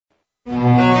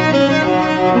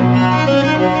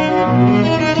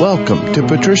Welcome to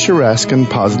Patricia Raskin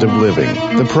Positive Living,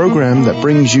 the program that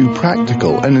brings you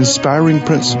practical and inspiring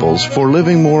principles for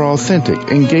living more authentic,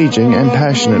 engaging, and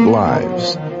passionate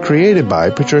lives. Created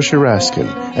by Patricia Raskin,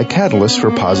 a catalyst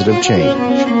for positive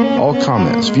change. All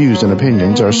comments, views, and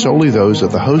opinions are solely those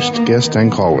of the host, guest,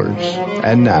 and callers.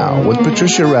 And now, with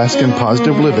Patricia Raskin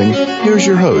Positive Living, here's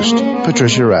your host,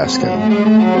 Patricia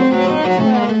Raskin.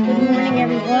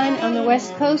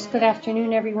 West Coast. Good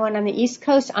afternoon, everyone on the East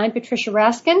Coast. I'm Patricia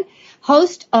Raskin,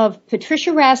 host of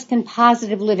Patricia Raskin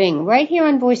Positive Living, right here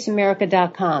on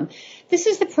VoiceAmerica.com. This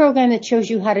is the program that shows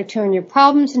you how to turn your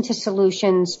problems into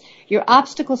solutions, your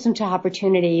obstacles into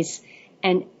opportunities,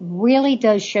 and really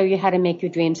does show you how to make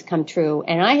your dreams come true.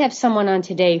 And I have someone on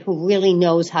today who really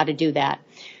knows how to do that.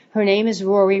 Her name is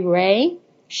Rori Raye.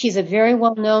 She's a very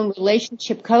well-known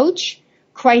relationship coach,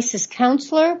 crisis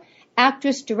counselor,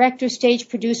 actress, director, stage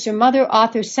producer, mother,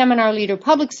 author, seminar leader,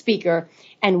 public speaker,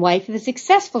 and wife of a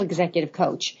successful executive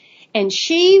coach. And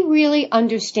she really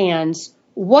understands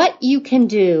what you can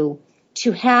do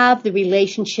to have the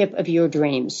relationship of your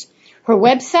dreams. Her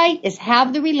website is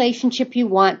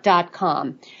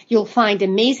havetherelationshipyouwant.com. You'll find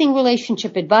amazing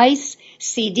relationship advice,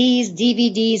 CDs,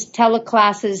 DVDs,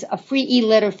 teleclasses, a free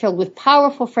e-letter filled with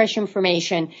powerful, fresh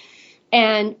information.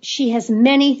 And she has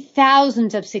many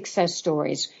thousands of success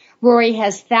stories. Rori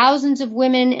has thousands of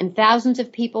women and thousands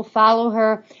of people follow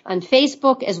her on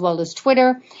Facebook as well as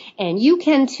Twitter. And you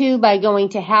can too by going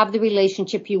to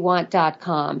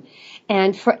havetherelationshipyouwant.com.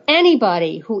 And for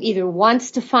anybody who either wants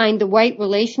to find the right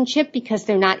relationship because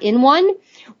they're not in one,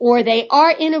 or they are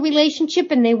in a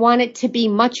relationship and they want it to be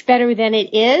much better than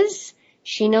it is,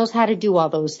 she knows how to do all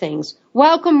those things.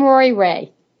 Welcome, Rori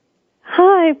Raye.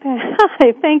 Hi.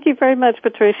 Thank you very much,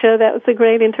 Patricia. That was a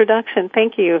great introduction.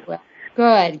 Thank you.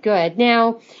 Good.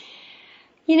 Now,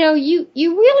 you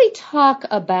really talk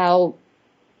about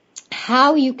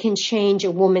how you can change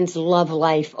a woman's love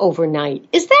life overnight.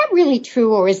 Is that really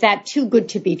true, or is that too good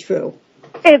to be true?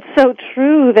 It's so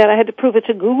true that I had to prove it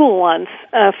to Google once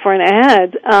for an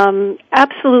ad.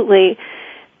 Absolutely.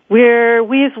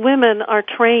 We as women are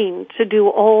trained to do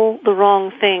all the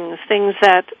wrong things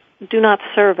that do not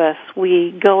serve us.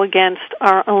 We go against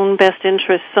our own best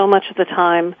interests so much of the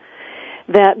time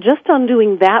that just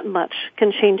undoing that much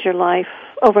can change your life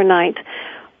overnight.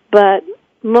 But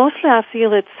mostly I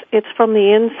feel it's from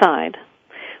the inside.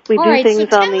 We do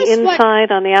things on the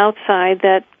inside, on the outside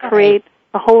that create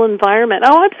a whole environment.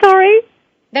 Oh, I'm sorry.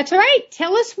 That's all right.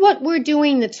 Tell us what we're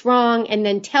doing that's wrong, and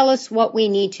then tell us what we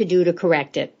need to do to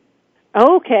correct it.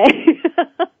 Okay.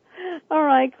 All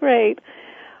right, great.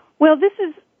 Well,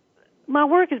 my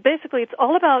work is basically, it's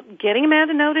all about getting a man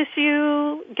to notice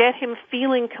you, get him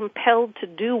feeling compelled to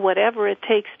do whatever it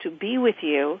takes to be with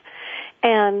you.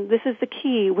 And this is the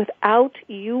key, without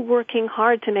you working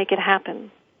hard to make it happen.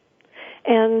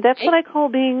 And that's what I call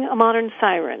being a modern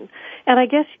siren. And I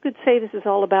guess you could say this is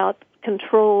all about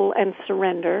control and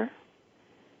surrender,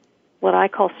 what I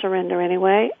call surrender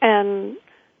anyway, and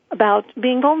about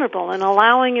being vulnerable and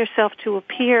allowing yourself to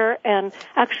appear and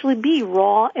actually be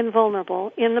raw and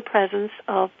vulnerable in the presence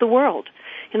of the world,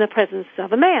 in the presence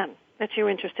of a man that you're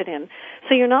interested in.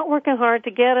 So you're not working hard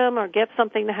to get him or get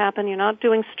something to happen. You're not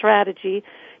doing strategy.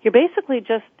 You're basically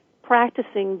just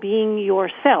practicing being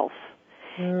yourself.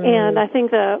 And I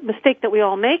think the mistake that we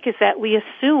all make is that we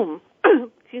assume,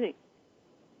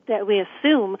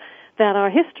 that our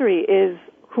history is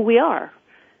who we are.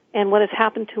 And what has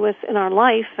happened to us in our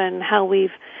life and how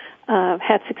we've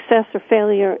had success or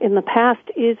failure in the past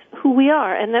is who we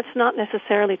are. And that's not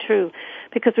necessarily true,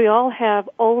 because we all have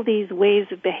all these ways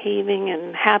of behaving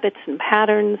and habits and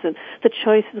patterns and the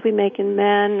choices we make in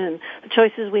men and the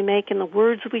choices we make in the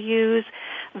words we use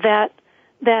that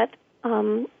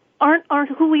aren't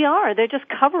who we are. They're just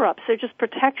cover-ups. They're just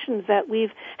protections that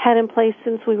we've had in place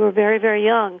since we were very, very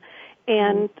young.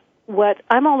 And what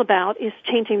I'm all about is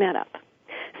changing that up.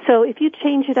 So if you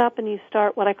change it up and you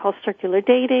start what I call circular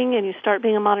dating and you start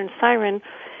being a modern siren,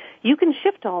 you can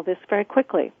shift all this very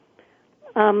quickly.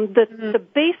 The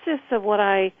basis of what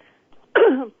I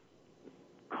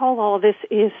call all of this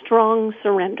is strong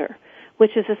surrender,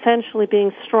 which is essentially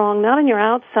being strong not on your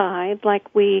outside like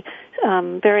we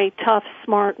very tough,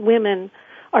 smart women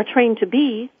are trained to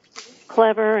be,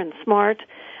 clever and smart,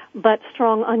 but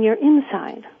strong on your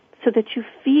inside so that you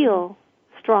feel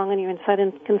strong on your inside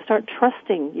and can start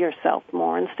trusting yourself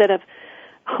more instead of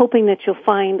hoping that you'll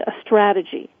find a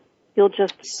strategy. You'll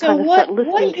just kind of start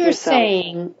listening to yourself.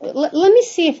 Saying, let me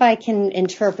see if I can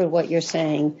interpret what you're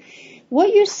saying.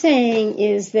 What you're saying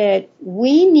is that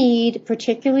we need,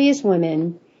 particularly as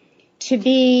women, to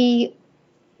be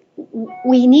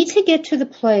we need to get to the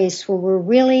place where we're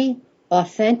really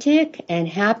authentic and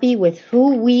happy with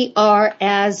who we are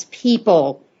as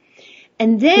people.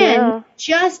 And then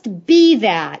just be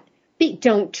that.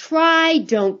 Don't try,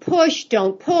 don't push,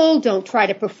 don't pull, don't try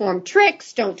to perform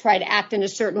tricks, don't try to act in a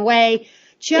certain way.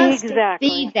 Just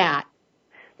be that.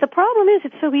 The problem is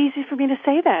it's so easy for me to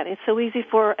say that. It's so easy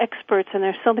for experts, and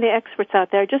there's so many experts out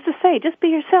there, just to say, just be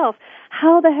yourself.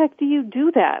 How the heck do you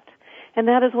do that? And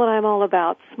that is what I'm all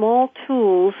about, small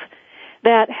tools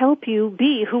that help you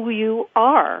be who you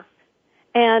are.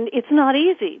 And it's not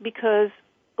easy because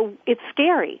it's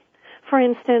scary. For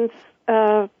instance,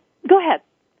 go ahead.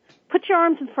 Put your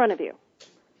arms in front of you.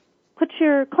 Clench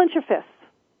your fists.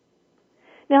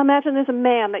 Now imagine there's a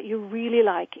man that you really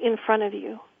like in front of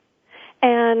you.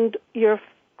 And your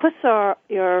fists are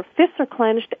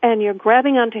clenched and you're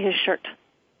grabbing onto his shirt.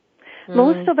 Mm-hmm.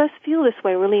 Most of us feel this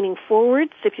way. We're leaning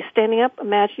forwards. If you're standing up,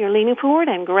 imagine you're leaning forward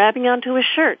and grabbing onto his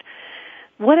shirt.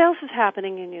 What else is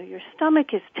happening in you? Your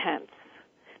stomach is tense.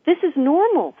 This is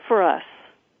normal for us.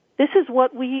 This is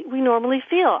what we normally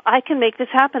feel. I can make this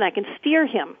happen. I can steer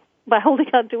him by holding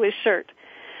onto his shirt.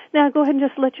 Now go ahead and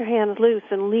just let your hands loose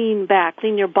and lean back.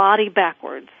 Lean your body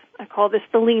backwards. I call this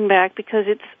the lean back because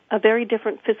it's a very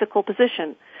different physical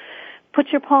position. Put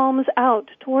your palms out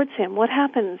towards him. What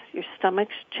happens? Your stomach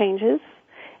changes.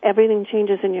 Everything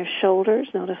changes in your shoulders.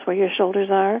 Notice where your shoulders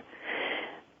are.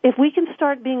 If we can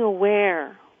start being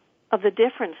aware of the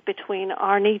difference between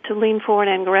our need to lean forward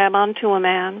and grab onto a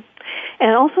man,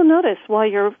 and also notice while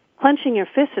you're clenching your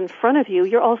fists in front of you,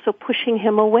 you're also pushing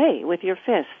him away with your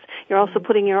fists. You're also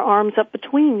putting your arms up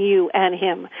between you and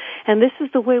him. And this is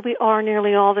the way we are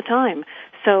nearly all the time.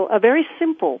 So a very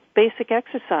simple, basic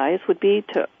exercise would be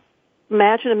to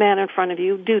imagine a man in front of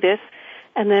you, do this,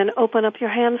 and then open up your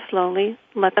hands slowly,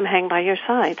 let them hang by your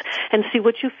sides, and see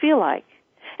what you feel like.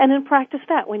 And then practice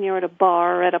that when you're at a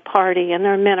bar or at a party and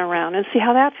there are men around and see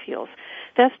how that feels.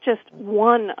 That's just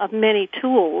one of many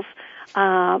tools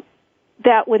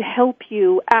that would help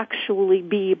you actually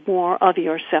be more of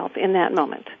yourself in that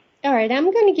moment. All right,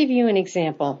 I'm going to give you an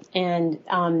example. And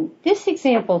this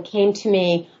example came to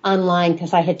me online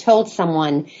because I had told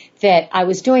someone that I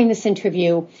was doing this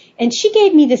interview, and she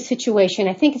gave me this situation.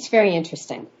 I think it's very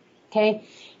interesting. Okay?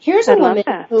 Here's a woman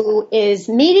who is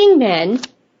meeting men,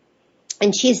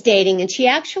 and she's dating, and she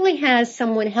actually has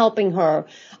someone helping her,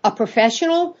 a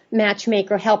professional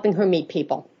matchmaker helping her meet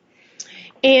people.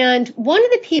 And one of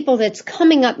the people that's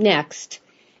coming up next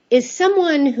is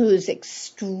someone who's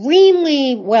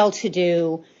extremely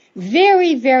well-to-do,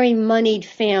 very, very moneyed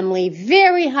family,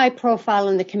 very high profile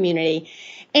in the community.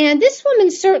 And this woman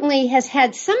certainly has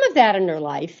had some of that in her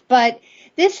life, but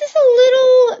this is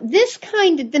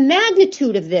the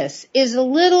magnitude of this is a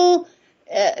little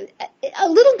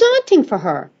daunting for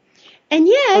her. And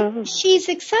yet, she's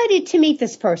excited to meet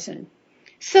this person.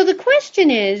 So the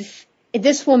question is,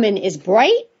 this woman is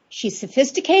bright, she's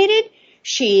sophisticated,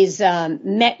 she's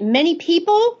met many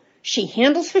people, she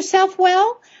handles herself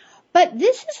well, but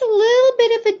this is a little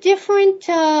bit of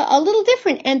a little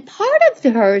different. And part of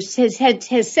hers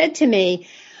has said to me,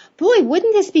 boy,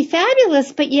 wouldn't this be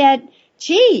fabulous, but yet,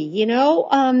 gee,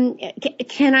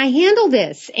 can I handle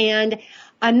this? And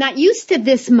I'm not used to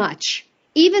this much,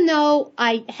 even though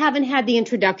I haven't had the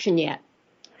introduction yet.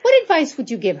 What advice would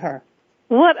you give her?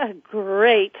 What a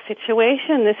great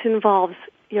situation. This involves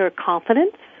your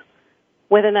confidence,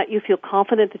 whether or not you feel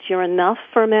confident that you're enough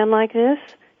for a man like this,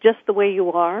 just the way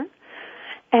you are,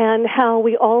 and how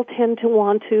we all tend to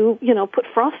want to, put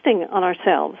frosting on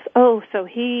ourselves. Oh, so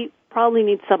he probably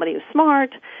needs somebody who's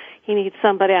smart. He needs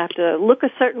somebody I have to look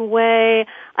a certain way.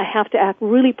 I have to act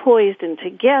really poised and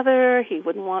together. He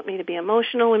wouldn't want me to be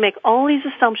emotional. We make all these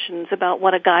assumptions about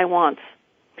what a guy wants.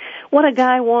 What a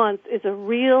guy wants is a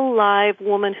real, live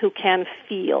woman who can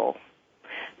feel.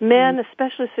 Men,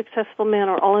 especially successful men,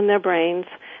 are all in their brains.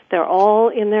 They're all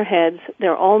in their heads.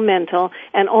 They're all mental.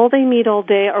 And all they meet all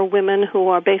day are women who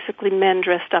are basically men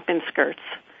dressed up in skirts.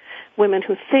 Women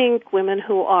who think, women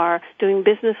who are doing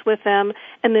business with them.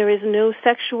 And there is no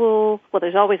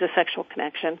there's always a sexual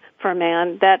connection for a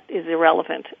man. That is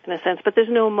irrelevant in a sense. But there's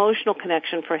no emotional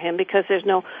connection for him because there's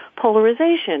no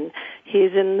polarization.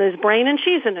 He's in his brain and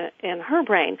she's in her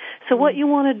brain. So what you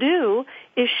want to do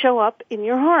is show up in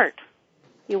your heart.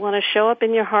 You want to show up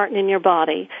in your heart and in your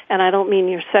body. And I don't mean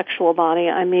your sexual body.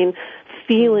 I mean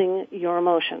feeling your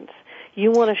emotions.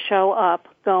 You want to show up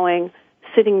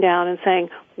sitting down and saying,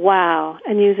 wow,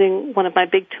 and using one of my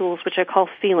big tools, which I call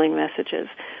feeling messages,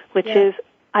 which is,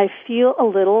 I feel a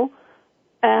little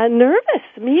nervous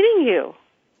meeting you.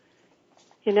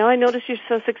 I noticed you're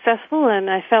so successful, and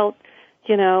I felt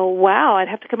wow, I'd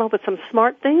have to come up with some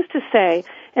smart things to say.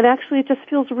 And actually, it just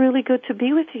feels really good to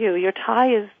be with you. Your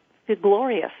tie is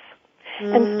glorious.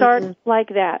 And start like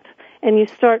that. And you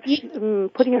start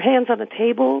putting your hands on the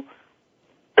table.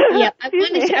 Yeah,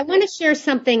 I want to share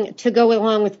something to go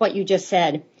along with what you just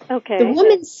said. Okay.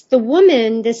 This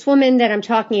woman that I'm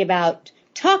talking about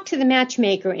talked to the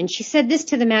matchmaker, and she said this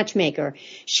to the matchmaker.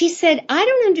 She said, I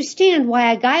don't understand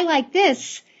why a guy like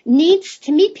this needs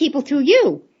to meet people through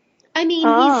you. I mean,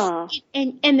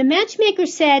 and the matchmaker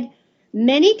said,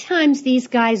 many times these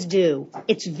guys do.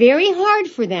 It's very hard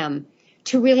for them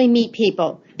to really meet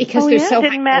people because they're so high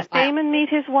Didn't Matt profile. Damon meet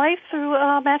his wife through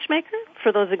a matchmaker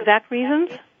for those exact reasons?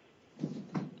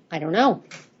 I don't know.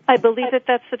 I believe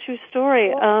that's the true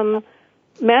story.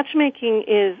 Matchmaking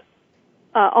is,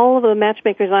 all of the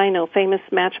matchmakers I know, famous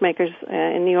matchmakers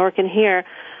in New York and here,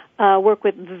 work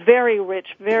with very rich,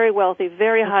 very wealthy,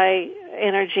 very high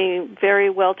energy, very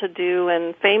well-to-do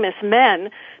and famous men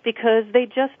because they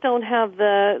just don't have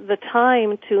the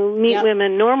time to meet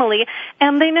women normally,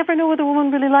 and they never know whether a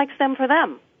woman really likes them for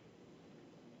them.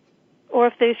 Or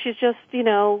if she's just,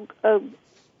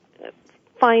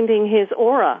 finding his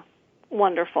aura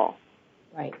wonderful.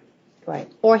 Right.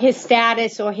 Or his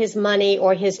status or his money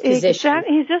or his position.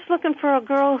 He's just looking for a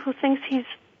girl who thinks he's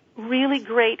really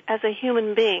great as a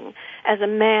human being, as a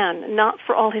man, not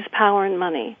for all his power and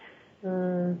money.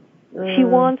 He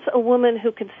wants a woman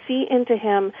who can see into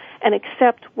him and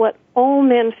accept what all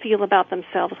men feel about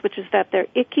themselves, which is that they're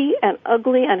icky and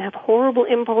ugly and have horrible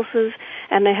impulses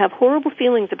and they have horrible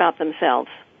feelings about themselves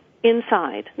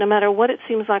inside, no matter what it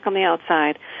seems like on the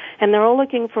outside. And they're all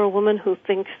looking for a woman who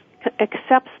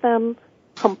accepts them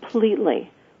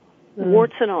completely,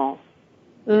 warts and all.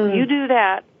 You do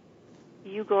that,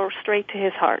 you go straight to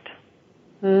his heart.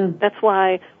 That's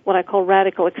why what I call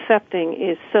radical accepting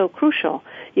is so crucial.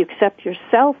 You accept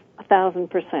yourself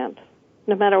 1,000%.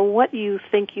 No matter what you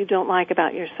think you don't like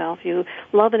about yourself, you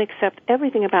love and accept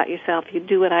everything about yourself. You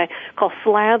do what I call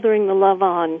slathering the love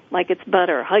on like it's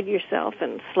butter. Hug yourself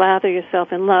and slather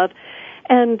yourself in love.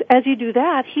 And as you do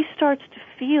that, he starts to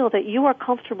feel that you are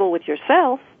comfortable with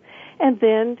yourself, and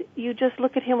then you just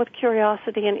look at him with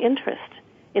curiosity and interest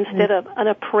instead of an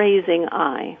appraising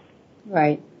eye.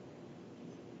 Right.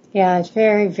 Yeah, it's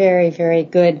very, very, very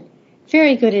good.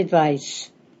 Very good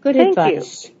advice. Good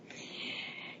advice.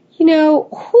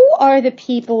 Who are the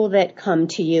people that come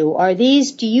to you?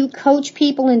 Do you coach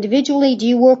people individually? Do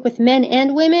you work with men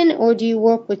and women, or do you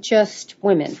work with just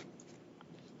women?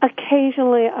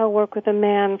 Occasionally I'll work with a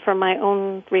man for my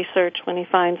own research when he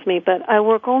finds me, but I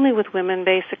work only with women,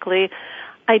 basically.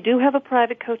 I do have a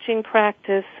private coaching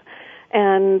practice,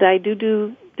 and I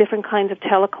do different kinds of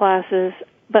teleclasses,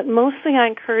 but mostly I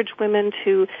encourage women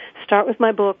to start with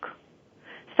my book,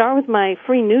 start with my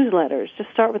free newsletters.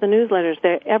 Just start with the newsletters.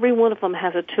 Every one of them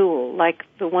has a tool, like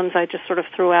the ones I just sort of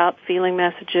threw out, feeling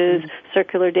messages,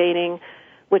 circular dating,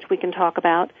 which we can talk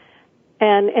about.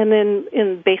 And then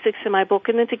in basics in my book,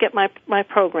 and then to get my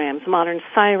programs, Modern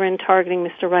Siren, Targeting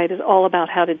Mr. Right, is all about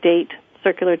how to date,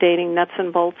 circular dating, nuts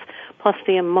and bolts, plus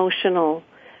the emotional,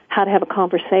 how to have a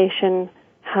conversation,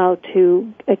 how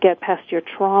to get past your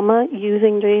trauma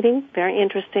using dating, very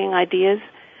interesting ideas,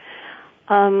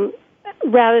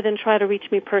 rather than try to reach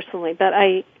me personally. But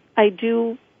I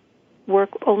do work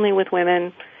only with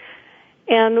women,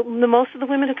 and most of the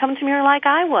women who come to me are like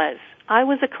I was. I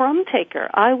was a crumb taker.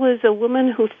 I was a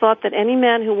woman who thought that any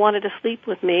man who wanted to sleep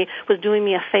with me was doing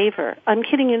me a favor. I'm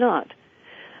kidding you not.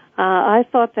 I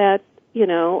thought that,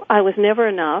 I was never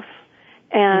enough,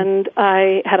 and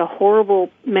I had a horrible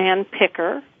man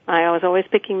picker. I was always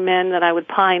picking men that I would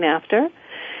pine after.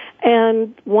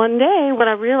 And one day, when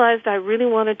I realized I really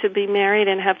wanted to be married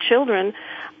and have children,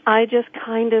 I just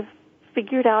kind of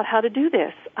figured out how to do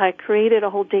this. I created a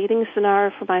whole dating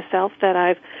scenario for myself that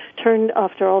I've turned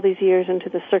after all these years into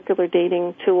the circular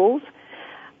dating tools,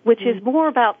 which is more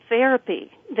about therapy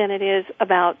than it is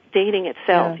about dating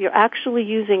itself. Yeah. You're actually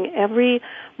using every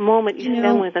moment you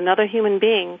spend with another human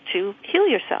being to heal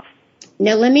yourself.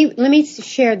 Now let me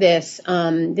share this.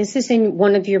 This is in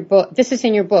one of your book. This is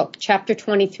in your book, Chapter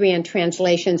 23 on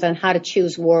translations on how to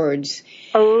choose words.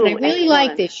 Oh, and I really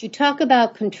like this. You talk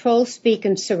about control speak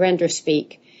and surrender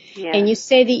speak. Yeah. And you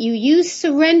say that you use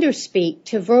surrender speak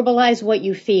to verbalize what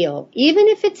you feel, even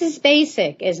if it's as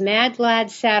basic as mad, glad,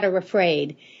 sad, or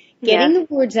afraid. Getting the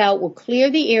words out will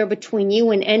clear the air between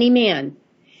you and any man.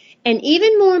 And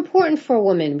even more important for a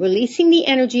woman, releasing the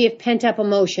energy of pent-up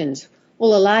emotions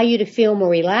will allow you to feel more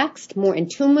relaxed, more in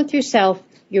tune with yourself,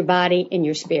 your body, and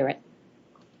your spirit.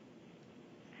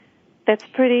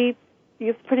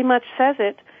 You've pretty much says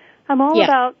it. I'm all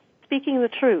about speaking the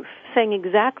truth, saying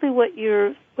exactly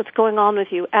what's going on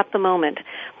with you at the moment.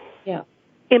 Yeah.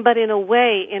 But in a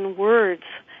way, in words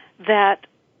that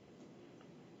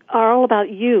are all about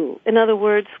you. In other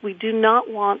words, we do not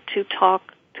want to talk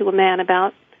to a man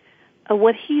about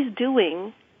what he's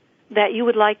doing that you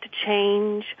would like to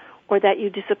change or that you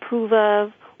disapprove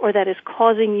of or that is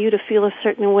causing you to feel a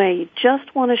certain way. You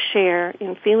just want to share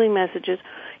in feeling messages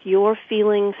your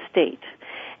feeling state.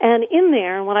 And in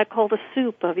there, what I call the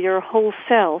soup of your whole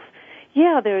self,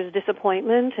 there's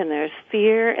disappointment and there's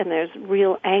fear and there's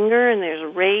real anger and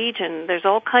there's rage and there's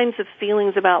all kinds of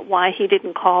feelings about why he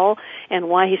didn't call and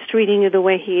why he's treating you the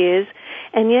way he is.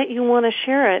 And yet you want to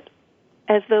share it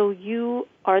as though you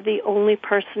are the only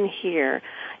person here.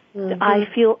 Mm-hmm. I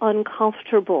feel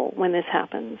uncomfortable when this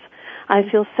happens. I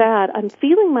feel sad. I'm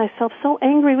feeling myself so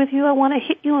angry with you, I want to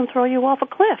hit you and throw you off a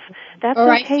cliff. That's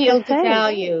or okay I feel to say.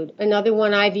 Devalued. Another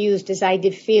one I've used is I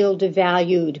feel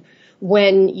devalued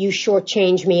when you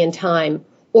shortchange me in time,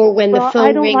 or when the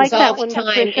phone rings all the time,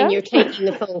 Patricia, and you're taking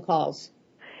the phone calls.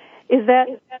 Is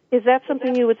that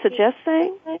something you would suggest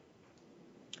saying?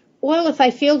 Well, if I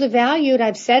feel devalued,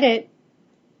 I've said it.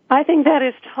 I think that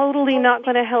is totally not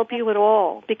going to help you at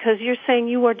all, because you're saying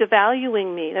you are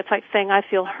devaluing me. That's like saying I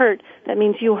feel hurt. That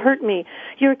means you hurt me.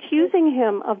 You're accusing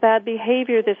him of bad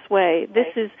behavior this way.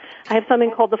 I have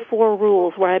something called the 4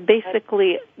 rules, where I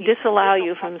basically disallow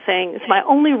you from saying, it's my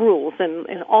only rules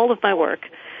in all of my work,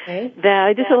 that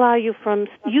I disallow you from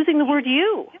using the word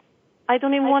you. I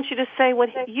don't even want you to say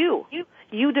you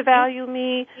devalue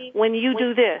me when you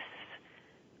do this.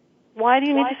 Why do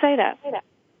you need to say that?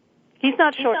 He's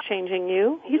not shortchanging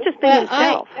you. He's just being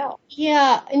himself.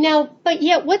 But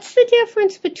yet what's the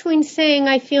difference between saying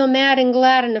I feel mad and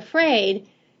glad and afraid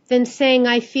than saying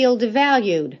I feel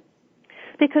devalued?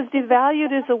 Because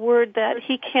devalued is a word that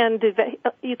you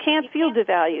can't feel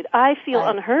devalued. I feel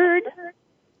unheard.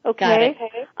 Okay?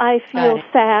 I feel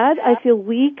sad. I feel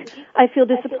weak. I feel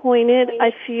disappointed.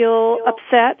 I feel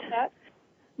upset.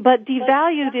 But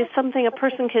devalued is something a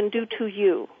person can do to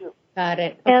you. Got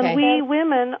it. Okay. And we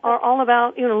women are all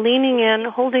about, leaning in,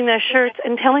 holding their shirts,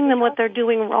 and telling them what they're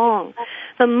doing wrong.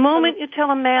 The moment you tell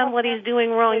a man what he's doing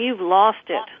wrong, you've lost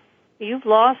it. You've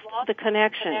lost the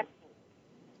connection.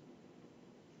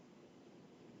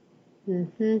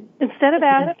 Mm-hmm. Instead of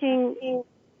asking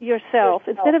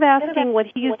what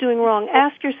he's doing wrong,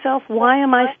 ask yourself, why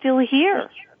am I still here?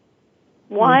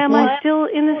 Why am I still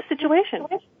in this situation?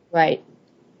 Right.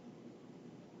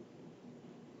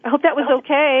 I hope that was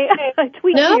okay. I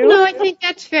tweaked you. No, I think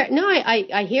that's fair. No,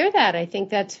 I hear that. I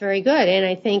think that's very good. And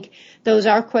I think those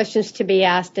are questions to be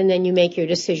asked, and then you make your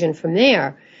decision from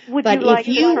there. Would you like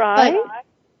to try? Yeah.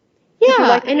 Would you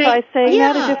like to try saying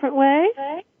that a different way?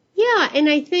 Yeah, and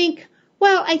I think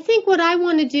what I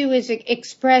want to do is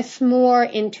express more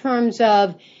in terms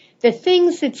of the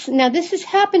things now this has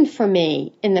happened for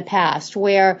me in the past,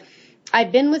 where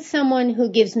I've been with someone who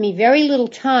gives me very little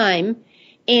time,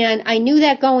 and I knew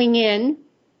that going in,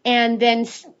 and then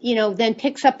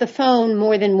picks up the phone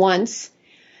more than once.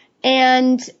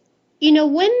 And,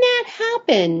 when that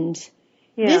happened,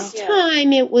 this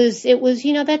time it was,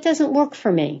 that doesn't work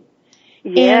for me.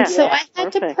 And so I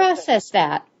had to process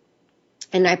that.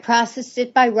 And I processed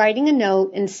it by writing a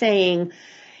note and saying,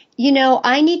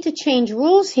 I need to change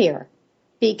rules here.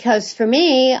 Because for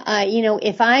me,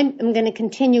 if I'm going to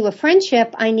continue a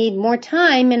friendship, I need more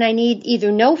time, and I need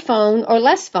either no phone or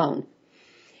less phone.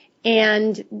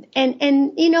 And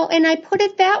I put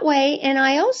it that way. And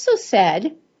I also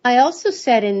said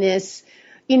in this,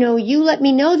 you let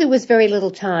me know there was very little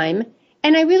time,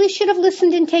 and I really should have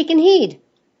listened and taken heed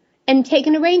and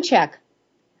taken a rain check,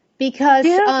 because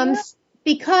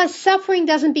suffering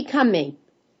doesn't become me.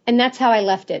 And that's how I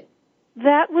left it.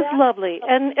 That was lovely.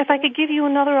 And if I could give you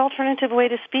another alternative way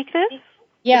to speak this, would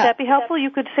that be helpful?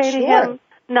 You could say to him,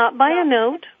 not by a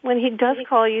note, when he does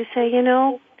call you, say,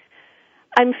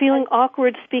 I'm feeling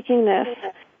awkward speaking this,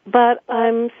 but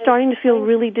I'm starting to feel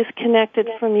really disconnected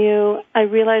from you. I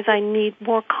realize I need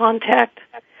more contact.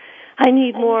 I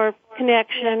need more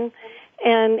connection.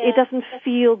 And it doesn't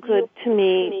feel good to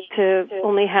me to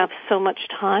only have so much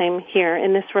time here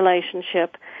in this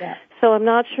relationship. Yeah. So I'm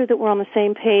not sure that we're on the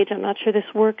same page. I'm not sure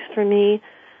this works for me.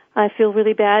 I feel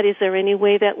really bad. Is there any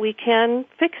way that we can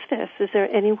fix this? Is there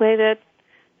any way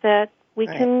that we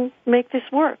can make this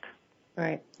work?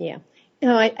 Right. Yeah.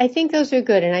 No, I think those are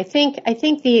good. And I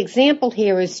think the example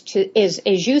here is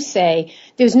as you say,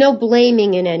 there's no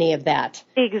blaming in any of that.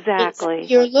 Exactly.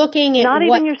 You're looking at not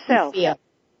what even yourself. You feel.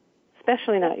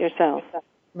 Especially not yourself.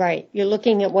 Right. You're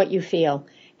looking at what you feel.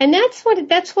 And that's what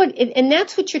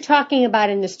you're talking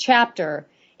about in this chapter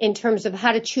in terms of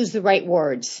how to choose the right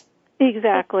words.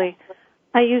 Exactly.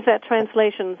 I use that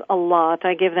translations a lot.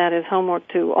 I give that as homework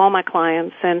to all my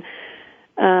clients, and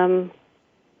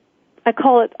I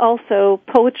call it also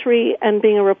poetry and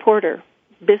being a reporter.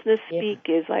 Business speak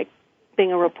is like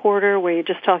being a reporter where you're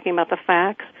just talking about the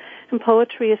facts, and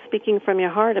poetry is speaking from your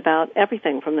heart about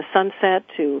everything from the sunset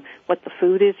to what the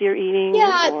food is you're eating.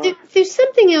 Yeah, there's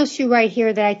something else you write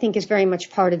here that I think is very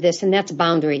much part of this, and that's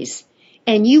boundaries.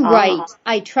 And you write,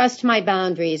 I trust my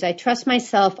boundaries. I trust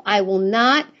myself. I will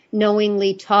not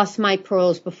knowingly toss my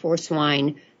pearls before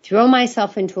swine, throw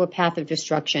myself into a path of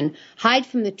destruction, hide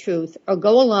from the truth, or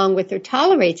go along with or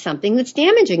tolerate something that's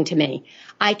damaging to me.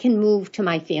 I can move to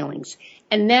my feelings.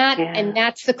 And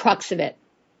that's the crux of it.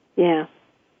 Yeah.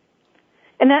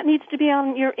 And that needs to be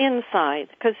on your inside,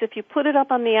 because if you put it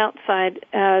up on the outside,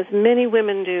 as many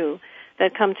women do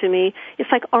that come to me,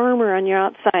 it's like armor on your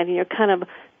outside, and you're kind of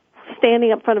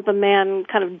standing up front of a man,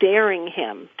 kind of daring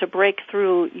him to break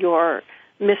through your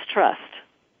mistrust.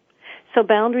 So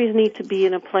boundaries need to be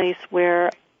in a place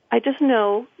where I just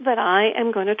know that I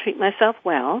am going to treat myself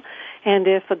well, and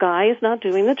if a guy is not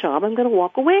doing the job, I'm going to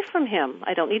walk away from him.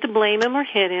 I don't need to blame him or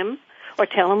hit him or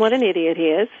tell him what an idiot he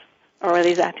is or that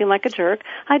he's acting like a jerk.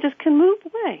 I just can move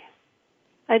away.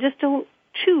 I just don't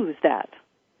choose that.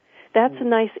 That's a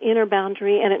nice inner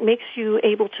boundary, and it makes you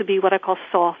able to be what I call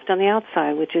soft on the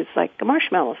outside, which is like a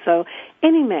marshmallow. So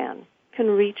any man can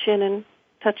reach in and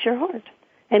touch your heart.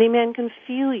 Any man can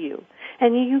feel you,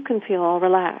 and you can feel all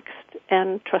relaxed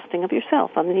and trusting of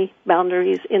yourself on the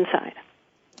boundaries inside.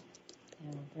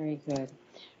 Yeah, very good.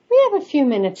 We have a few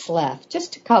minutes left,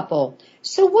 just a couple.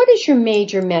 So what is your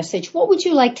major message? What would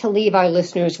you like to leave our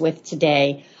listeners with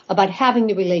today about having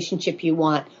the relationship you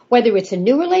want, whether it's a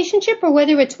new relationship or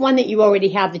whether it's one that you already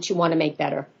have that you want to make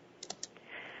better?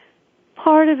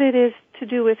 Part of it is to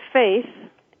do with faith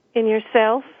in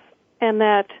yourself and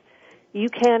that you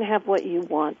can have what you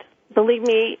want. Believe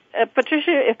me,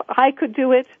 Patricia, if I could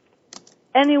do it,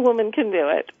 any woman can do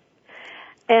it.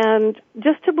 And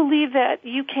just to believe that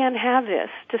you can have this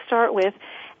to start with.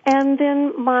 And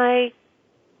then I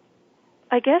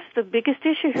guess the biggest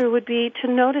issue here would be to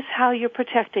notice how you're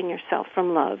protecting yourself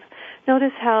from love.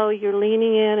 Notice how you're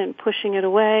leaning in and pushing it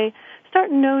away.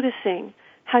 Start noticing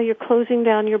how you're closing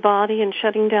down your body and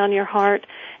shutting down your heart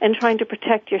and trying to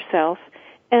protect yourself.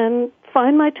 And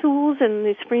find my tools and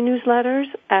these free newsletters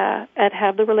at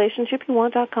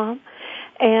havetherelationshipyouwant.com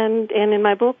and in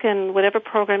my book and whatever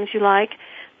programs you like.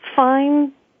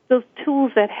 Find those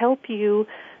tools that help you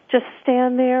just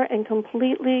stand there and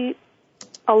completely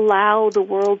allow the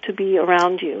world to be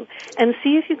around you, and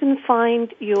see if you can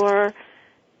find your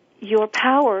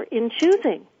power in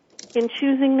choosing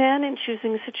men and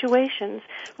choosing situations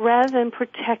rather than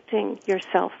protecting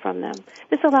yourself from them.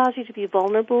 This allows you to be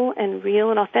vulnerable and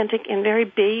real and authentic in very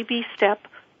baby step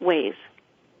ways.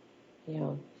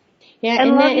 Yeah,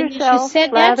 and love yourself. You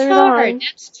said that's hard.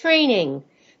 That's training,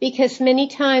 because many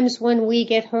times when we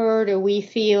get hurt or we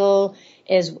feel,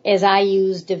 as I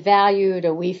use, devalued,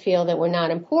 or we feel that we're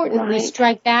not important, we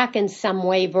strike back in some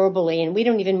way verbally, and we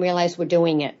don't even realize we're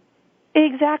doing it.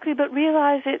 Exactly, but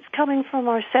realize it's coming from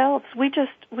ourselves. We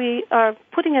are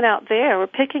putting it out there. We're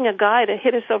picking a guy to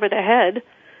hit us over the head.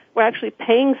 We're actually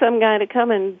paying some guy to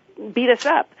come and beat us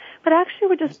up. But actually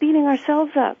we're just beating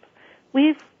ourselves up.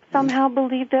 We've somehow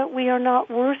believed that we are not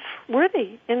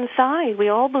worthy inside. We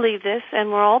all believe this,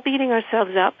 and we're all beating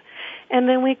ourselves up. And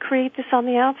then we create this on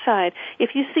the outside.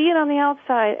 If you see it on the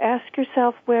outside, ask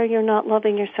yourself where you're not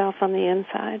loving yourself on the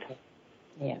inside.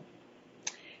 Yeah.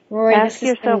 Rori, ask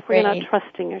yourself where you're not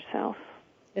trusting yourself.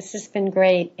 This has been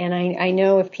great. And I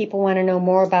know if people want to know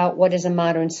more about what is a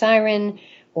modern siren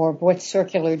or what's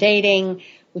circular dating,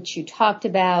 which you talked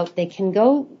about, they can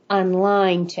go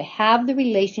online to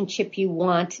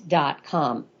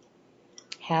havetherelationshipyouwant.com.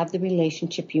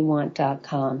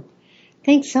 havetherelationshipyouwant.com.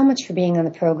 Thanks so much for being on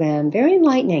the program. Very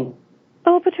enlightening.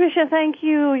 Oh, Patricia, thank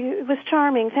you. It was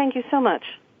charming. Thank you so much.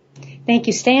 Thank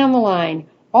you. Stay on the line.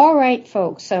 All right,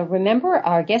 folks. So remember,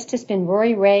 our guest has been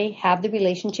Rori Raye. Have the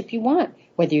relationship you want.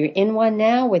 Whether you're in one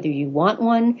now, whether you want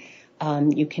one,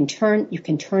 you can turn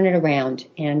it around.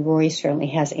 And Rori certainly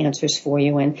has answers for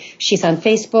you. And she's on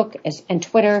Facebook and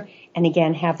Twitter. And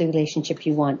again,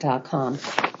 havetherelationshipyouwant.com.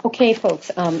 Okay, folks.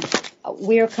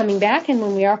 We are coming back, and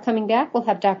when we are coming back, we'll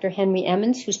have Dr. Henry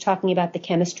Emmons, who's talking about the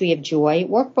Chemistry of Joy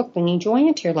Workbook, bringing joy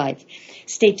into your life.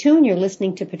 Stay tuned. You're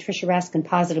listening to Patricia Raskin,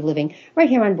 Positive Living, right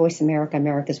here on Voice America,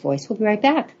 America's Voice. We'll be right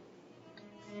back.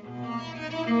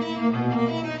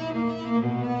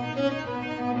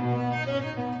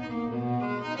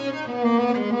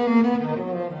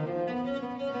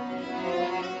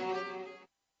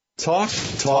 Talk,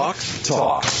 talk,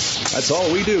 talk. That's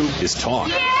all we do is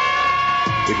talk.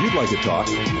 If you'd like to talk,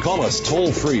 call us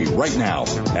toll-free right now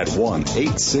at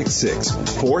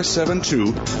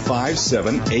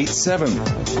 1-866-472-5787.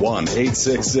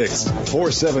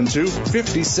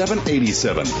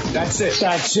 1-866-472-5787. That's it.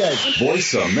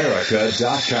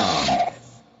 VoiceAmerica.com.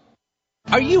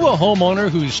 Are you a homeowner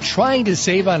who's trying to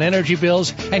save on energy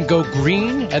bills and go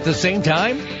green at the same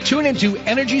time? Tune into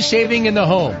Energy Saving in the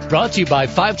Home, brought to you by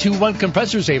 521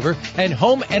 Compressor Saver and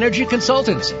Home Energy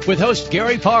Consultants, with hosts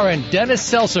Gary Parr and Dennis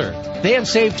Seltzer. They have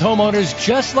saved homeowners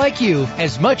just like you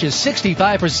as much as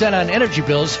 65% on energy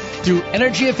bills through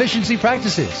energy efficiency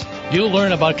practices. You'll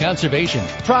learn about conservation,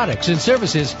 products, and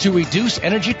services to reduce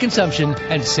energy consumption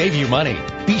and save you money.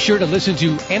 Be sure to listen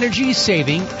to Energy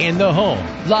Saving in the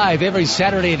Home, live every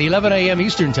Saturday at 11 a.m.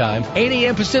 Eastern Time, 8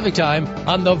 a.m. Pacific Time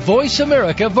on the Voice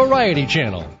America Variety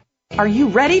Channel. Are you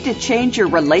ready to change your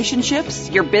relationships,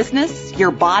 your business,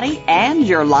 your body, and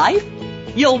your life?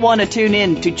 You'll want to tune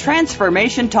in to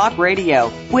Transformation Talk Radio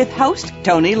with host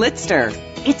Tony Litzter.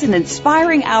 It's an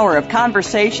inspiring hour of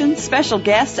conversation, special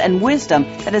guests, and wisdom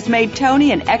that has made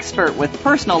Tony an expert with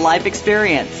personal life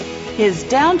experience. His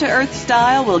down-to-earth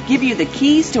style will give you the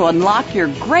keys to unlock your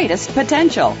greatest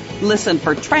potential. Listen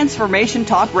for Transformation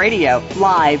Talk Radio,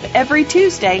 live every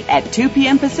Tuesday at 2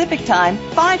 p.m. Pacific Time,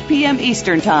 5 p.m.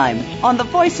 Eastern Time, on the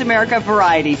Voice America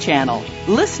Variety Channel.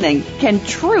 Listening can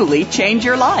truly change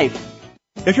your life.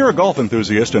 If you're a golf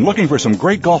enthusiast and looking for some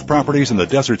great golf properties in the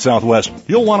desert Southwest,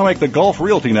 you'll want to make the Golf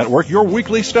Realty Network your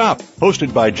weekly stop.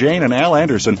 Hosted by Jane and Al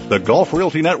Anderson, the Golf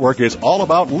Realty Network is all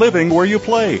about living where you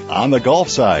play, on the golf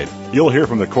side. You'll hear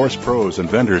from the course pros and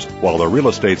vendors, while the real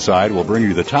estate side will bring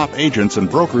you the top agents and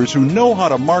brokers who know how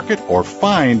to market or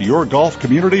find your golf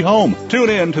community home. Tune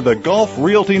in to the Golf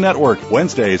Realty Network,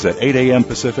 Wednesdays at 8 a.m.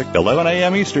 Pacific, 11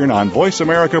 a.m. Eastern on Voice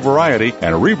America Variety,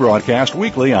 and rebroadcast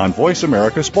weekly on Voice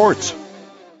America Sports.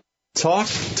 Talk,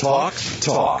 talk,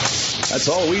 talk. That's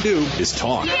all we do is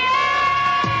talk.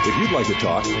 If you'd like to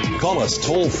talk, call us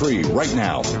toll-free right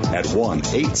now at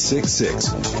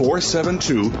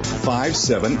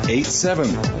 1-866-472-5787.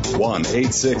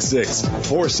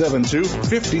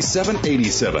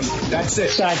 1-866-472-5787. That's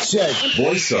it.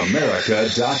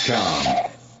 VoiceAmerica.com.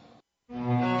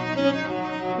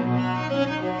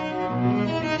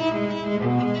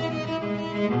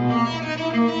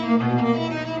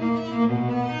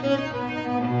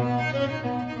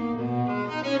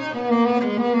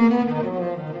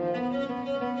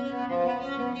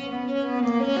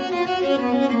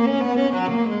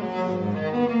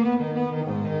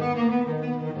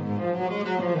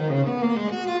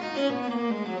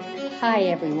 Hi,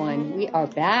 everyone. We are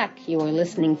back. You are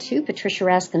listening to Patricia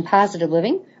Raskin Positive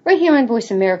Living right here on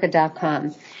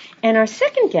VoiceAmerica.com. And our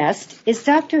second guest is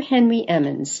Dr. Henry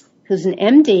Emmons, who's an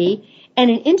MD and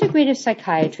an integrative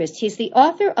psychiatrist. He's the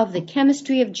author of The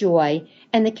Chemistry of Joy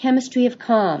and The Chemistry of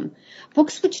Calm,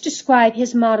 books which describe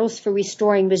his models for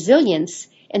restoring resilience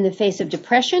in the face of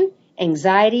depression,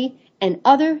 anxiety, and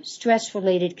other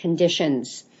stress-related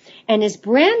conditions. And his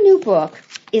brand new book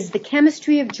is The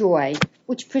Chemistry of Joy,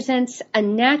 which presents a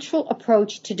natural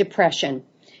approach to depression,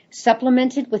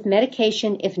 supplemented with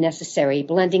medication if necessary,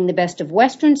 blending the best of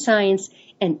Western science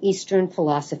and Eastern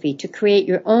philosophy to create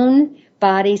your own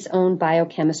body's own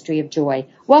biochemistry of joy.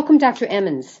 Welcome, Dr.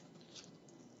 Emmons.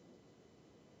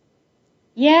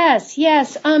 Yes.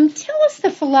 Tell us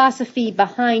the philosophy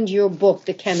behind your book,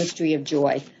 The Chemistry of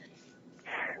Joy.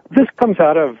 This comes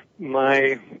out of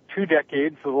my 2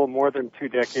 decades, a little more than 2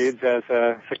 decades as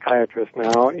a psychiatrist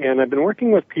now, and I've been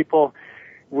working with people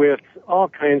with all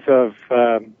kinds of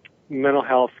mental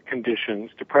health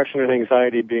conditions, depression and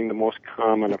anxiety being the most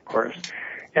common, of course.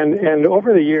 And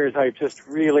over the years, I've just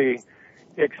really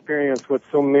experienced what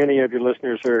so many of your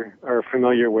listeners are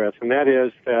familiar with, and that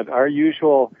is that our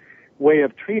usual way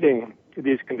of treating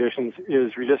these conditions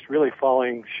is just really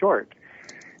falling short.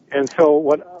 And so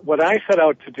what I set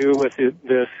out to do with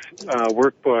this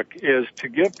workbook is to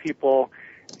give people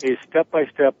a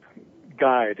step-by-step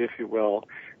guide, if you will,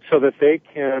 so that they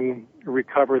can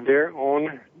recover their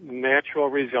own natural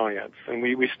resilience. And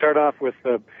we start off with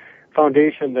the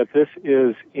foundation that this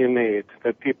is innate,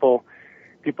 that people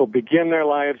begin their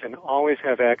lives and always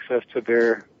have access to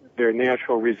their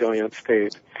natural resilient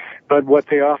state. But what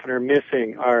they often are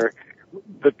missing are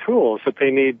the tools that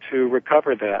they need to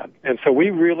recover that. And so we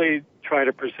really try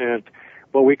to present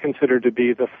what we consider to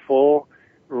be the full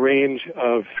range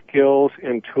of skills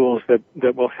and tools that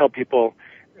will help people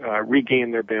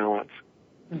regain their balance.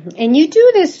 Mm-hmm. And you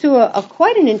do this through a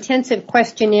quite an intensive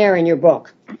questionnaire in your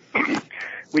book.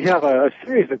 We have a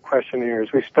series of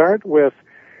questionnaires. We start with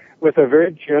with a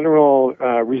very general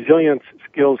resilience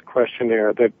skills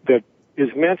questionnaire that is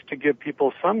meant to give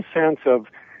people some sense of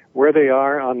where they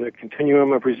are on the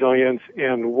continuum of resilience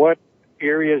and what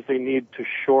areas they need to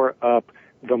shore up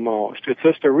the most. It's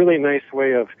just a really nice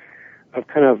way of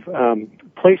kind of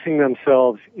placing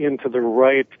themselves into the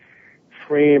right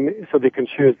frame so they can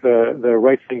choose the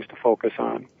right things to focus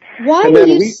on. Go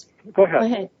ahead. Go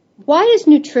ahead. Why is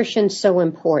nutrition so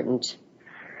important?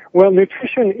 Well,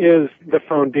 nutrition is the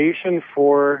foundation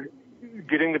for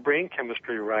getting the brain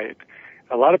chemistry right.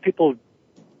 A lot of people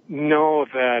know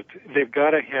that they've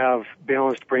got to have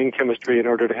balanced brain chemistry in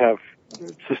order to have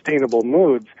sustainable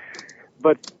moods,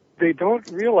 but they don't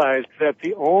realize that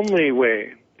the only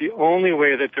way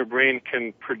that their brain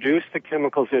can produce the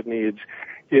chemicals it needs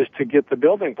is to get the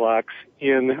building blocks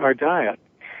in our diet.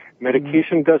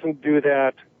 Medication doesn't do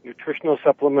that. Nutritional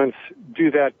supplements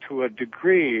do that to a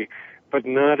degree, but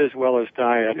not as well as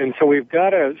diet. And so we've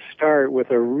got to start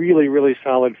with a really, really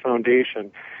solid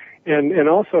foundation. And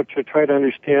also to try to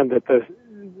understand that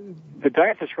the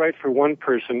diet that's right for one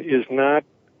person is not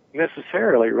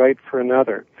necessarily right for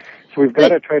another. So we've got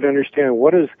to try to understand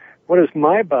what does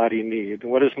my body need?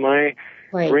 What does my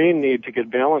brain need to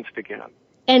get balanced again?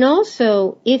 And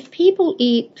also, if people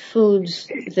eat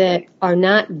foods that are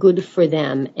not good for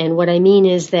them, and what I mean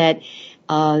is that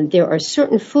there are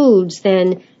certain foods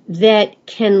then that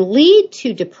can lead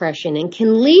to depression and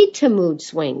can lead to mood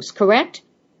swings, correct?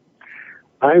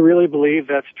 I really believe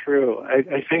that's true.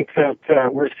 I think that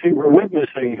we're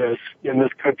witnessing this in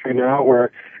this country now,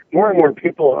 where more and more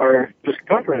people are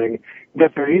discovering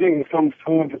that they're eating some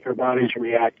food that their body's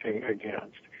reacting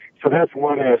against. So that's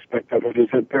one aspect of it, is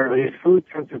that there are these food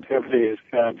sensitivities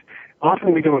that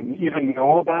often we don't even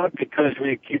know about because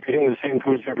we keep eating the same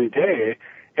foods every day,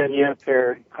 and yet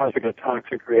they're causing a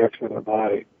toxic reaction in the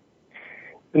body.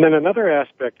 And then another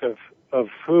aspect of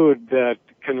food that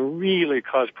can really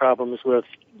cause problems with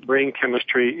brain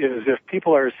chemistry is if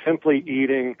people are simply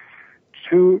eating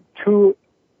too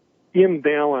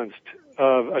imbalanced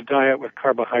of a diet with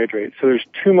carbohydrates. So there's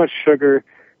too much sugar,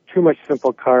 too much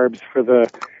simple carbs for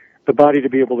the body to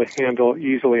be able to handle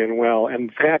easily and well,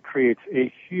 and that creates a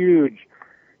huge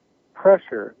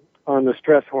pressure on the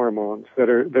stress hormones that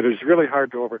is really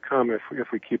hard to overcome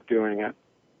if we keep doing it.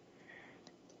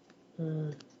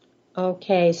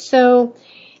 Okay, so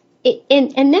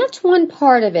and that's one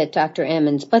part of it, Dr.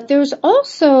 Emmons, but there's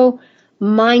also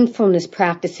mindfulness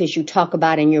practices you talk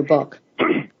about in your book.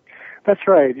 That's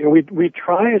right. You know, we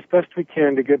try as best we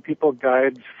can to give people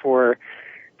guides for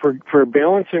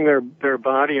balancing their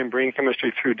body and brain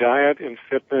chemistry through diet and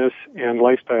fitness and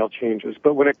lifestyle changes.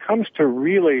 But when it comes to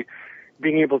really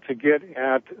being able to get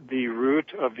at the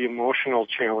root of the emotional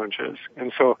challenges,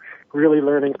 and so really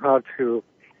learning how to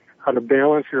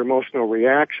balance your emotional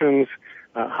reactions,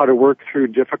 how to work through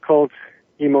difficult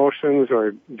emotions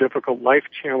or difficult life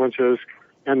challenges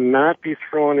and not be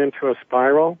thrown into a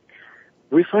spiral,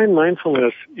 we find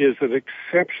mindfulness is an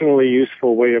exceptionally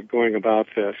useful way of going about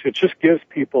this. It just gives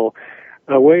people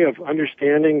a way of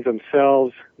understanding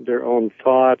themselves, their own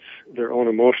thoughts, their own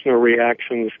emotional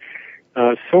reactions,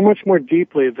 so much more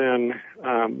deeply than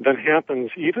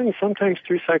happens even sometimes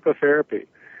through psychotherapy.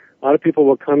 A lot of people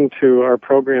will come to our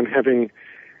program having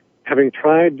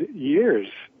tried years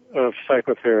of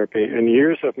psychotherapy and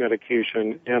years of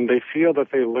medication, and they feel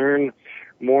that they learn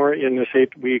more in this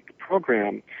 8-week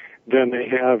program than they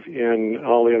have in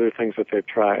all the other things that they've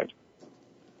tried.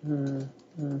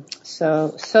 Mm-hmm.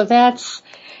 So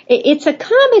it's a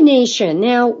combination.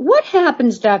 Now, what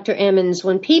happens, Dr. Emmons,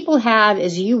 when people have,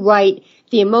 as you write,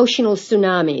 the emotional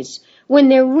tsunamis, when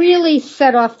they're really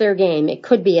set off their game? It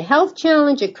could be a health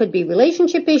challenge, it could be a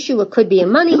relationship issue, it could be a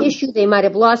money issue, they might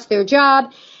have lost their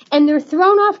job, and they're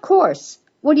thrown off course.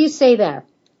 What do you say there?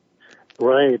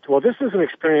 Right. Well, this is an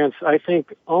experience I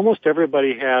think almost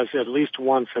everybody has at least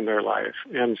once in their life,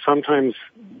 and sometimes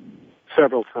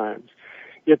several times.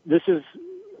 This is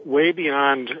way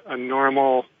beyond a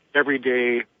normal,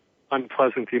 everyday,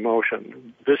 unpleasant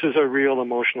emotion. This is a real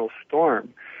emotional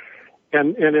storm.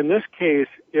 And in this case,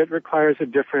 it requires a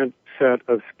different set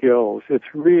of skills. It's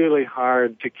really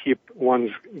hard to keep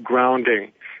one's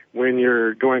grounding when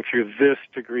you're going through this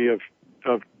degree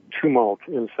of tumult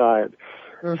inside.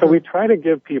 Mm-hmm. So we try to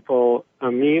give people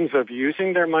a means of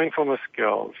using their mindfulness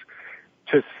skills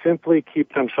to simply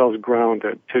keep themselves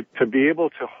grounded, to be able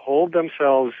to hold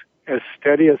themselves as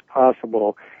steady as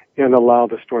possible and allow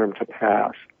the storm to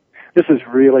pass. This is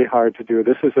really hard to do.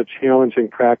 This is a challenging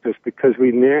practice because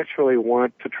we naturally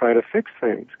want to try to fix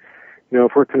things. You know,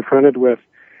 if we're confronted with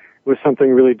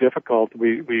something really difficult,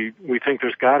 we think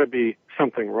there's got to be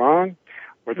something wrong,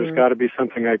 or there's got to be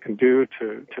something I can do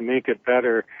to make it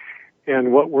better.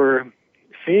 And what we're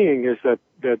seeing is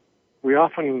that we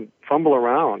often fumble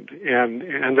around and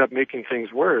end up making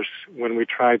things worse when we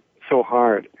try so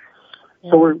hard.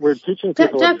 So we're teaching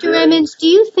people. Dr. Emmons, do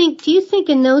you think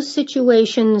in those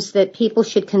situations that people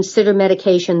should consider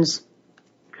medications?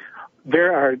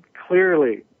 There are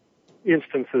clearly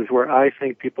instances where I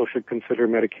think people should consider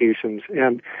medications,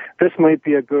 and this might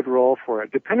be a good role for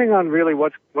it, depending on really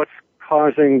what's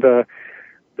causing the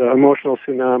emotional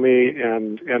tsunami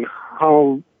and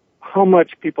how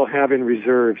much people have in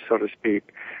reserve, so to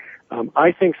speak.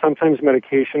 I think sometimes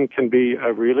medication can be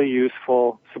a really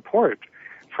useful support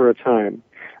for a time.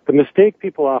 The mistake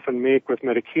people often make with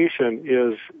medication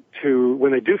is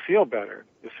when they do feel better,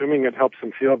 assuming it helps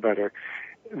them feel better,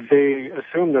 they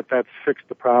assume that that's fixed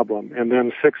the problem. And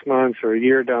then 6 months or a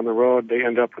year down the road, they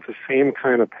end up with the same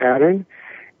kind of pattern,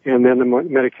 and then the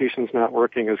medication's not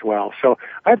working as well. So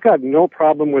I've got no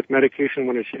problem with medication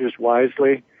when it's used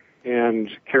wisely and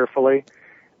carefully.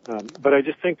 But I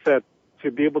just think that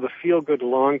to be able to feel good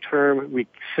long term, we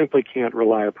simply can't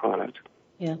rely upon it.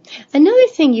 Yeah. Another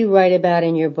thing you write about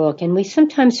in your book, and we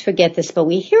sometimes forget this, but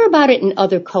we hear about it in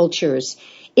other cultures,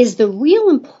 is the real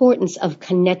importance of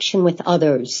connection with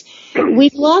others.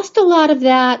 We've lost a lot of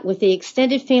that with the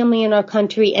extended family in our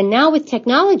country, and now with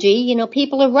technology,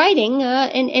 people are writing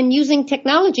and using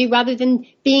technology rather than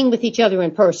being with each other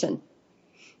in person.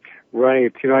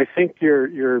 Right. I think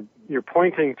you're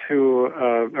pointing to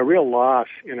a real loss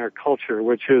in our culture,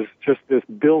 which is just this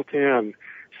built-in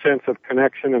sense of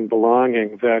connection and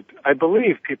belonging that I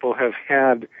believe people have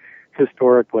had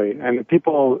historically, and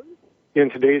people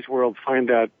in today's world find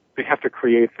that they have to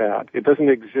create that. It doesn't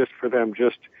exist for them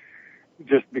just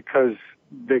because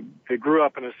they grew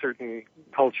up in a certain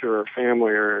culture or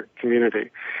family or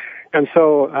community. And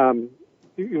so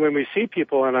when we see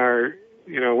people in our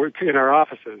we're in our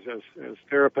offices as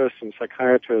therapists and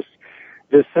psychiatrists,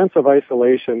 this sense of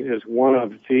isolation is one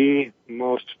of the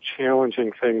most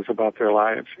challenging things about their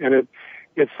lives. And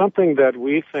it's something that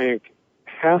we think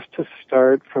has to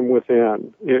start from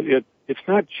within. It's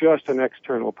not just an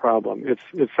external problem.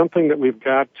 It's something that we've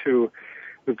got to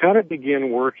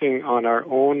begin working on our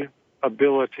own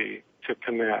ability to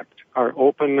connect, our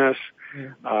openness,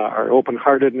 our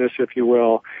open-heartedness, if you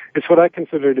will. It's what I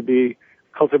consider to be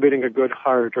cultivating a good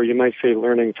heart, or you might say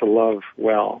learning to love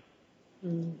well.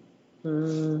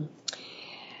 And,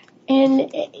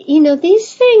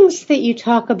 these things that you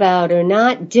talk about are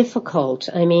not difficult.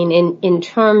 I mean, in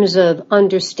terms of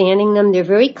understanding them, they're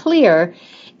very clear,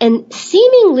 and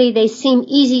seemingly they seem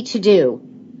easy to do.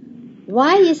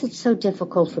 Why is it so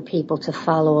difficult for people to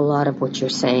follow a lot of what you're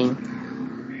saying?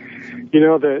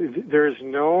 There's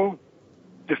no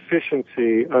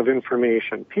deficiency of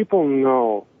information. People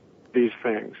know these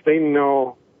things. They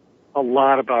know a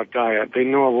lot about diet. They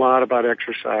know a lot about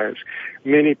exercise.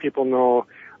 Many people know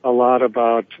a lot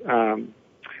about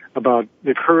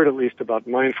they've heard at least about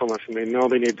mindfulness, and they know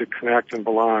they need to connect and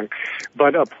belong.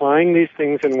 But applying these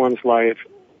things in one's life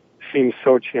seems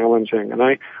so challenging. And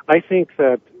I think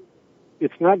that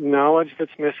it's not knowledge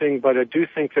that's missing, but I do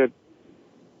think that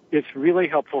it's really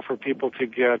helpful for people to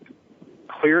get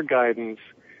clear guidance,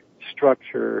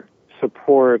 structure,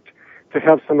 support, to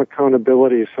have some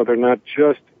accountability so they're not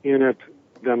just in it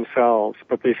themselves,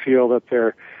 but they feel that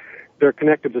they're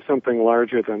connected to something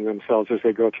larger than themselves as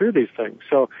they go through these things.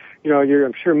 So,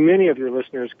 I'm sure many of your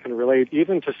listeners can relate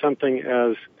even to something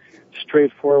as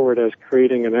straightforward as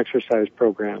creating an exercise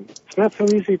program. It's not so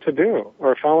easy to do,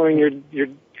 or following your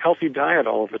healthy diet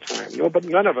all of the time. No, but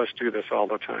none of us do this all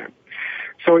the time.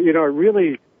 So, it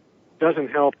really doesn't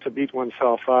help to beat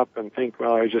oneself up and think,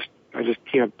 well, I just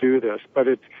can't do this. But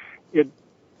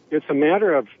it's a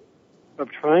matter of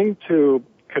trying to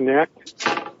connect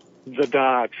the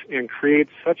dots and create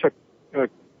such a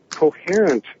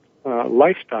coherent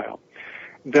lifestyle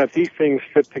that these things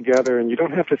fit together, and you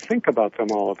don't have to think about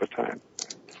them all of the time.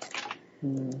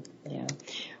 Yeah.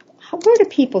 Where do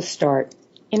people start?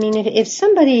 I mean, if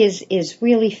somebody is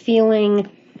really feeling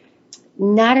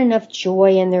not enough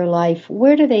joy in their life,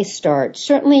 where do they start?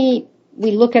 Certainly,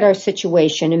 we look at our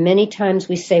situation, and many times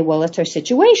we say, well, it's our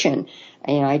situation.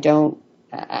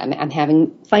 I'm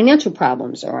having financial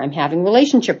problems, or I'm having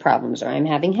relationship problems, or I'm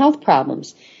having health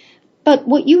problems. But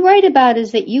what you write about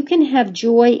is that you can have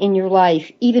joy in your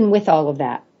life even with all of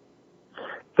that.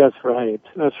 That's right.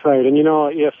 And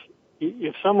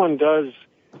if someone does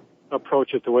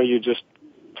approach it the way you just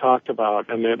talked about,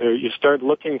 and you start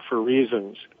looking for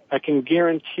reasons, I can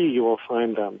guarantee you will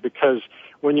find them, because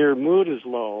when your mood is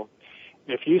low,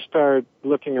 if you start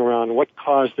looking around, what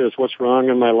caused this, what's wrong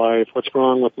in my life, what's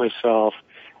wrong with myself,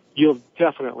 you'll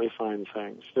definitely find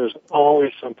things. There's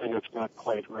always something that's not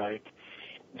quite right.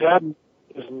 That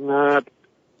is not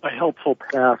a helpful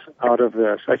path out of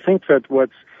this. I think that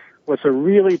what's a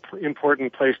really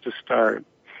important place to start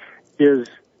is,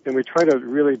 and we try to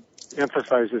really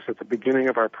emphasize this at the beginning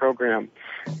of our program,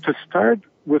 to start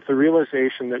with the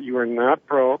realization that you are not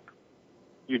broke,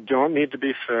 you don't need to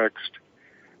be fixed,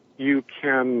 you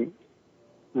can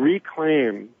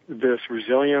reclaim this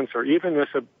resilience or even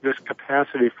this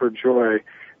capacity for joy,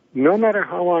 no matter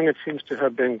how long it seems to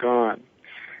have been gone.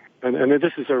 And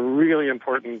this is a really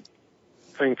important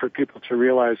thing for people to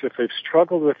realize if they've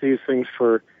struggled with these things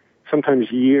for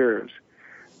sometimes years,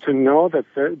 to know that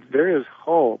there is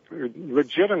hope,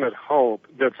 legitimate hope,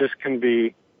 that this can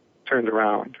be turned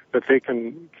around, that they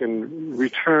can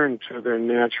return to their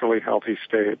naturally healthy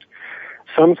state.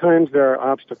 Sometimes there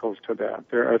are obstacles to that.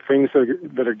 There are things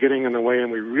that are getting in the way,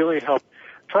 and we really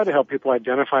try to help people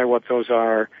identify what those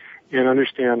are and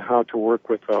understand how to work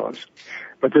with those.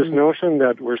 But this notion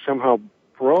that we're somehow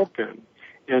broken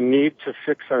and need to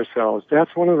fix ourselves,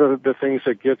 that's one of the things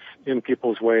that gets in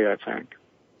people's way, I think.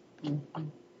 Mm-hmm.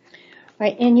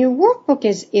 Right, and your workbook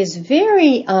is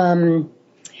very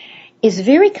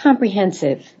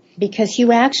comprehensive, because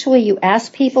you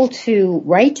ask people to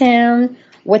write down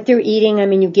what they're eating. I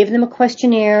mean, you give them a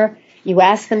questionnaire. You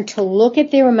ask them to look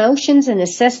at their emotions and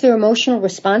assess their emotional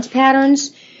response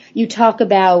patterns. You talk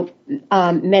about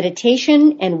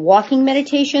meditation and walking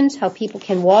meditations, how people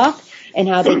can walk and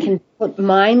how they can put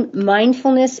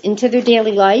mindfulness into their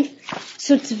daily life.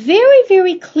 So it's very,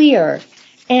 very clear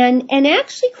and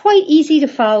actually quite easy to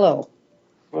follow.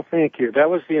 Well, thank you. That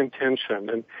was the intention.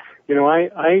 And, you know,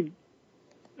 I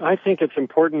think it's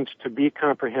important to be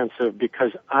comprehensive,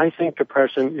 because I think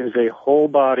depression is a whole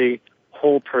body,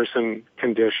 whole person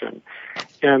condition.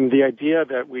 And the idea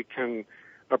that we can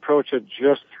approach it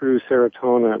just through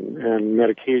serotonin and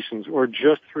medications, or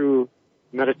just through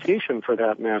meditation for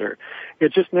that matter,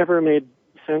 it just never made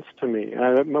sense to me.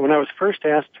 When I was first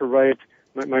asked to write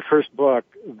my first book,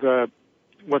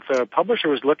 what the publisher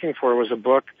was looking for was a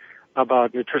book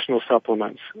about nutritional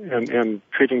supplements and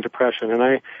treating depression.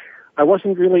 And I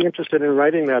wasn't really interested in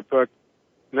writing that book.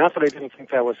 Not that I didn't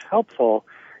think that was helpful,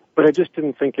 but I just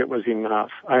didn't think it was enough.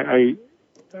 I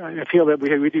feel that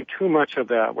we do too much of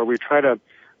that, where we try to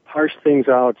parse things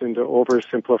out into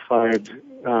oversimplified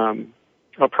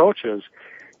approaches.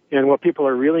 And what people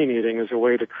are really needing is a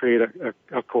way to create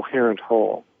a coherent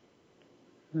whole.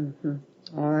 Mm-hmm.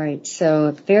 All right,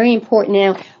 so very important.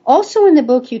 Now, also in the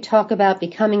book, you talk about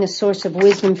becoming a source of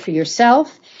wisdom for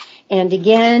yourself. And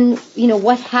again, you know,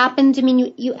 what happens, I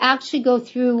mean, you actually go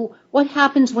through what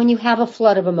happens when you have a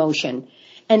flood of emotion,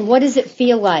 and what does it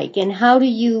feel like, and how do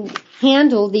you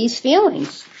handle these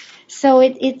feelings? So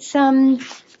it's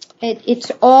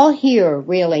all here,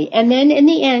 really. And then in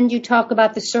the end, you talk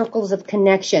about the circles of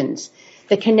connections,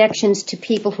 the connections to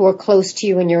people who are close to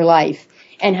you in your life,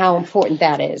 and how important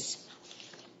that is.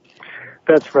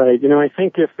 That's right. You know, I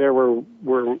think if there were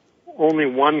only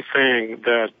one thing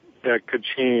that could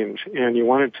change, and you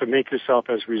wanted to make yourself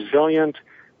as resilient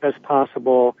as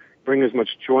possible, bring as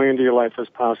much joy into your life as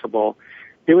possible,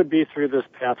 it would be through this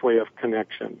pathway of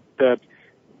connection, that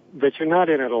you're not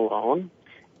in it alone,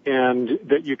 and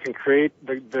that you can create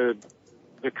the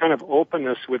kind of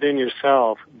openness within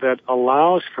yourself that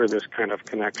allows for this kind of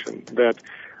connection, that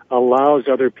allows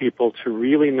other people to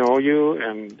really know you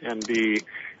and be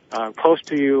close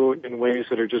to you in ways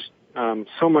that are just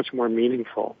so much more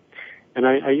meaningful. And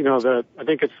I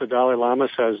think it's the Dalai Lama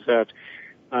says that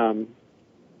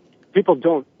people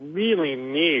don't really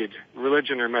need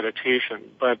religion or meditation,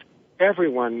 but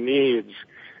everyone needs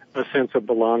a sense of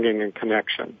belonging and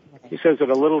connection. He says it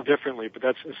a little differently, but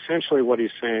that's essentially what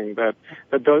he's saying, that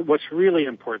what's really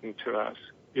important to us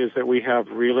is that we have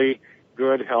really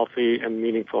good, healthy, and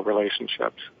meaningful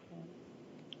relationships.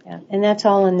 Yeah, and that's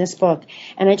all in this book.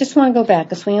 And I just want to go back,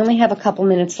 because we only have a couple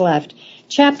minutes left.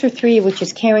 Chapter 3, which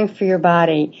is caring for your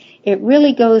body, it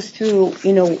really goes through,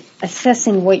 you know,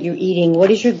 assessing what you're eating.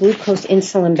 What is your glucose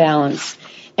insulin balance?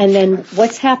 And then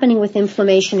what's happening with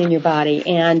inflammation in your body,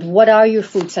 and what are your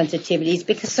food sensitivities?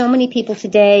 Because so many people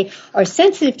today are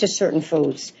sensitive to certain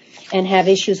foods and have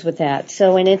issues with that.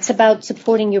 So, and it's about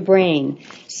supporting your brain.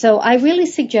 So I really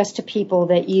suggest to people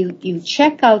that you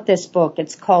check out this book.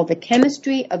 It's called The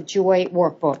Chemistry of Joy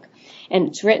Workbook. And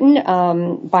it's written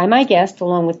by my guest,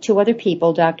 along with two other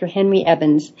people, Dr. Henry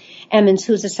Emmons,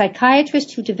 who's a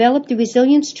psychiatrist who developed the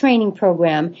Resilience Training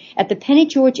Program at the Penny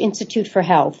George Institute for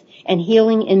Health and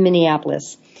Healing in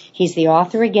Minneapolis. He's the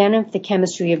author, again, of The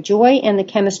Chemistry of Joy and The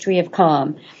Chemistry of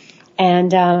Calm.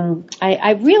 And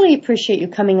I really appreciate you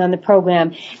coming on the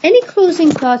program. Any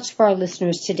closing thoughts for our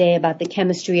listeners today about the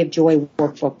Chemistry of Joy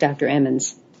Workbook, Dr.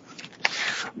 Emmons?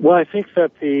 Well, I think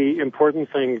that the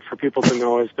important thing for people to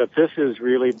know is that this is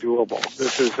really doable.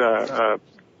 This is a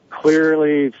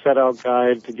clearly set out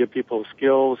guide to give people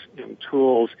skills and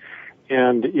tools,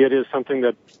 and it is something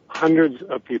that hundreds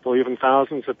of people, even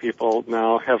thousands of people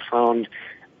now have found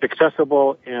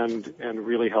accessible and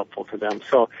really helpful to them.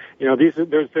 So,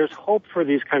 there's hope for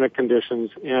these kind of conditions,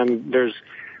 and there's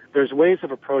ways of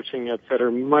approaching it that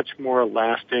are much more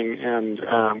lasting and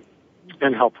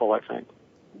helpful, I think.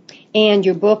 And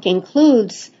your book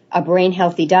includes a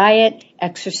brain-healthy diet,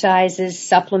 exercises,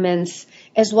 supplements,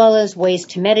 as well as ways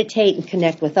to meditate and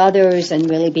connect with others and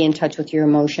really be in touch with your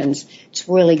emotions. It's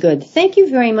really good. Thank you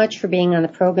very much for being on the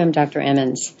program, Dr.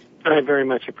 Emmons. I very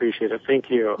much appreciate it.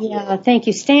 Thank you. Yeah, thank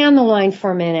you. Stay on the line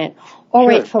for a minute. All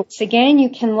right, folks, again, you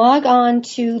can log on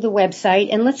to the website,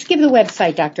 and let's give the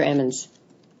website, Dr. Emmons.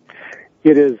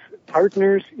 It is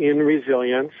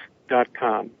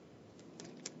partnersinresilience.com.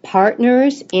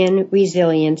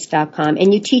 partnersinresilience.com.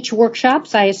 And you teach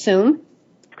workshops, I assume?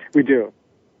 We do.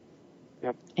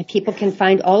 Yep. And people can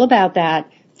find all about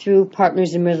that through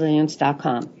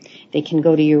partnersinresilience.com. They can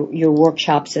go to your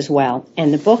workshops as well.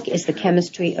 And the book is the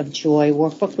Chemistry of Joy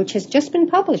Workbook, which has just been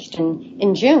published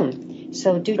in June.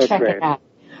 So That's check great. it out.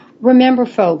 Remember,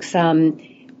 folks,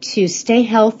 to stay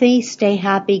healthy, stay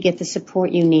happy, get the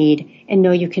support you need, and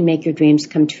know you can make your dreams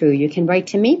come true. You can write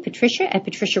to me, Patricia, at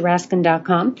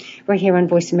patriciaraskin.com, right here on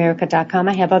voiceamerica.com.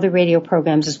 I have other radio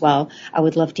programs as well. I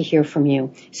would love to hear from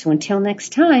you. So until next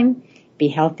time, be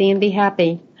healthy and be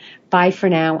happy. Bye for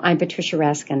now. I'm Patricia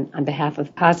Raskin on behalf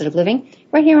of Positive Living,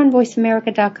 right here on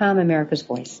voiceamerica.com, America's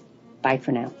Voice. Bye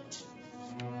for now.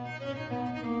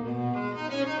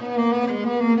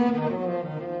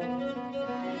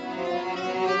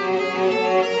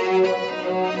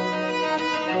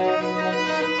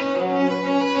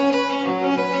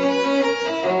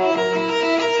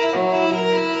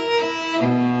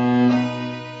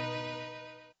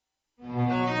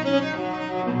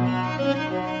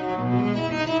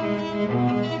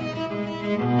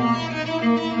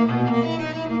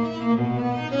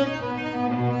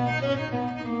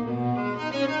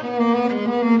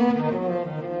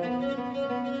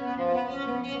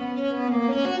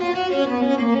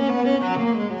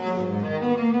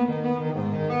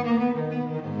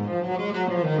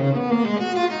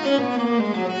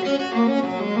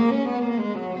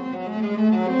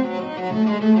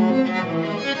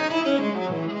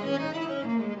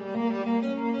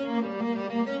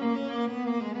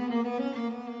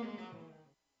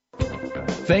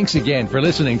 Thanks again for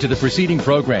listening to the preceding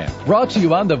program, brought to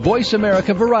you on the Voice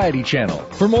America Variety Channel.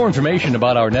 For more information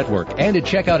about our network and to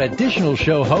check out additional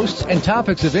show hosts and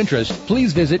topics of interest,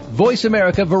 please visit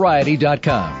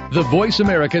voiceamericavariety.com. The Voice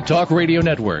America Talk Radio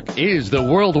Network is the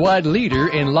worldwide leader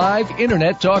in live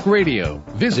Internet talk radio.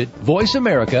 Visit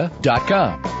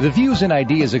voiceamerica.com. The views and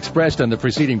ideas expressed on the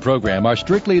preceding program are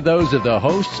strictly those of the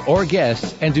hosts or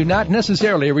guests and do not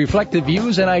necessarily reflect the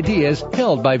views and ideas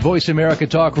held by Voice America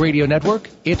Talk Radio Network,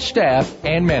 its staff,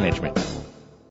 and management.